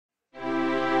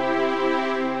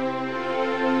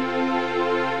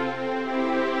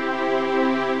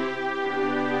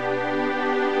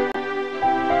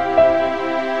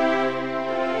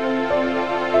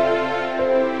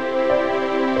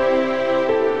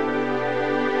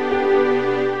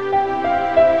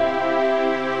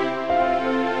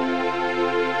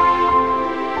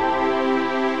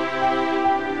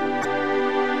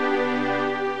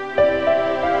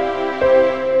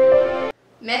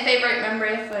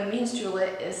men minst Julie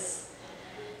is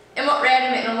immer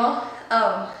ready med nummer.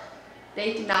 Det er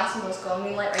ikke som måske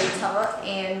min like ready cover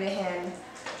and med han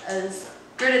is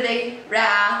good day,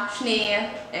 rain, sne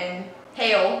and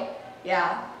hail.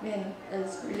 Yeah, man,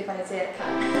 it's really funny to say it.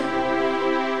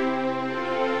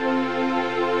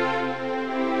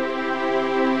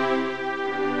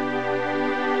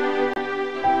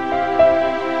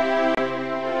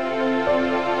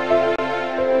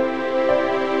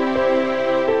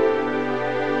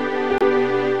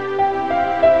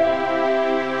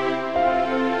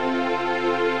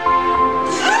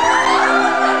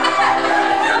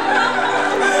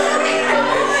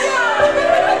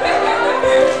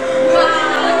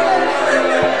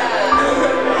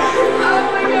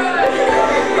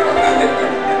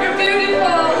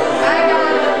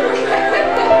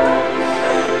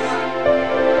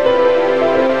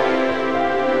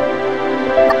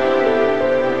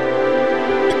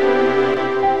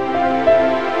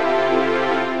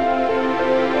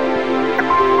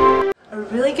 A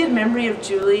really good memory of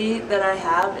Julie that I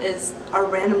have is our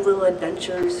random little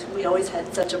adventures. We always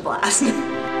had such a blast.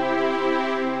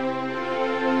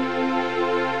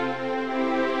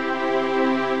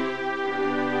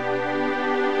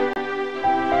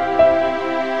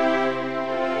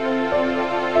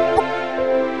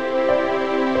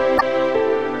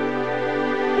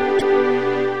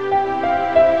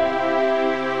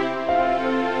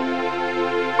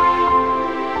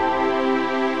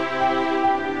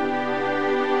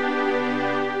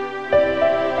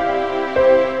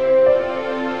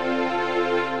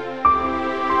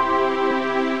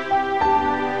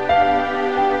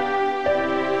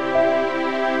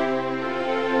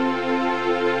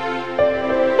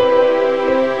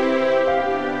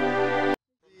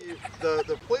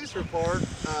 The police report,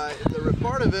 the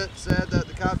report of it said that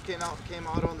the cops came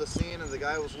out on the scene and the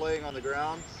guy was laying on the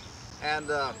ground, and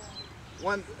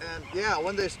when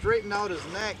they straightened out his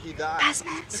neck, he died.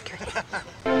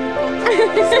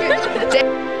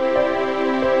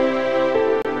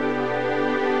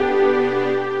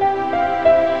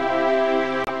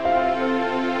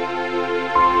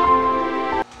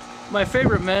 My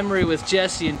favorite memory with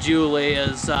Jesse and Julie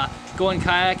is going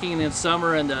kayaking in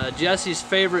summer, and Jesse's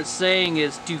favorite saying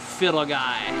is "Du fiddle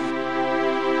guy."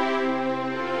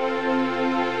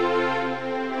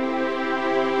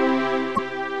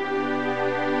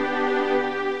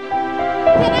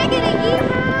 Can I get a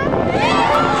yeehaw?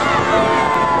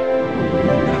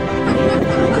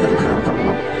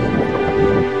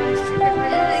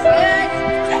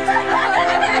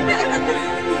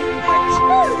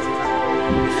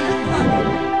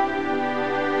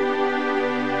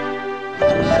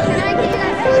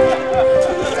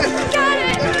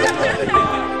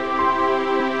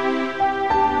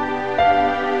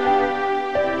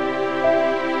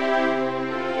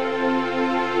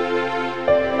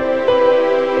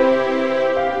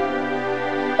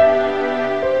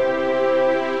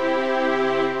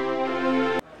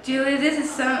 Julie, this is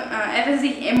some, even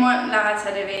sich immer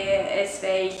later det is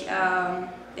weg,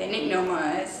 the nick nummer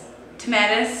is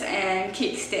tomatoes and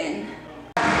kickstand.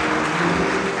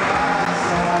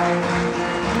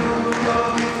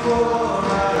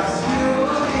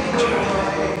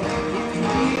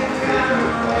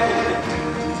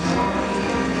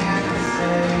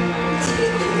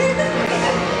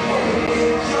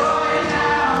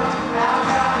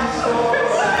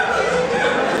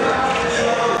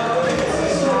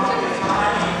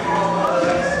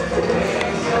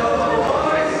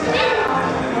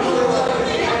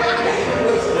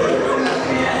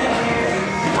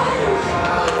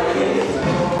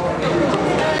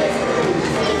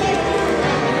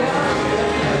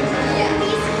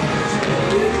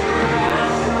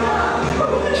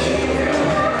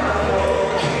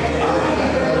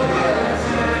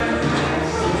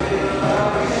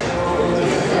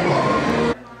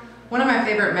 One of my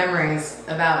favorite memories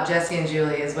about Jesse and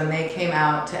Julie is when they came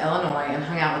out to Illinois and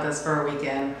hung out with us for a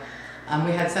weekend.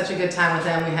 We had such a good time with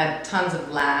them. We had tons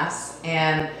of laughs,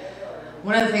 and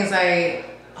one of the things I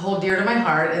hold dear to my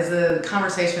heart is the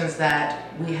conversations that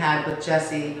we had with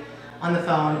Jesse on the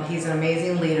phone. He's an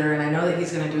amazing leader, and I know that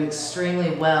he's going to do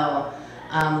extremely well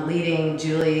leading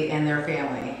Julie and their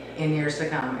family in years to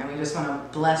come. And we just want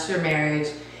to bless your marriage,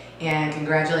 and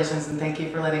congratulations, and thank you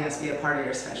for letting us be a part of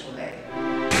your special day.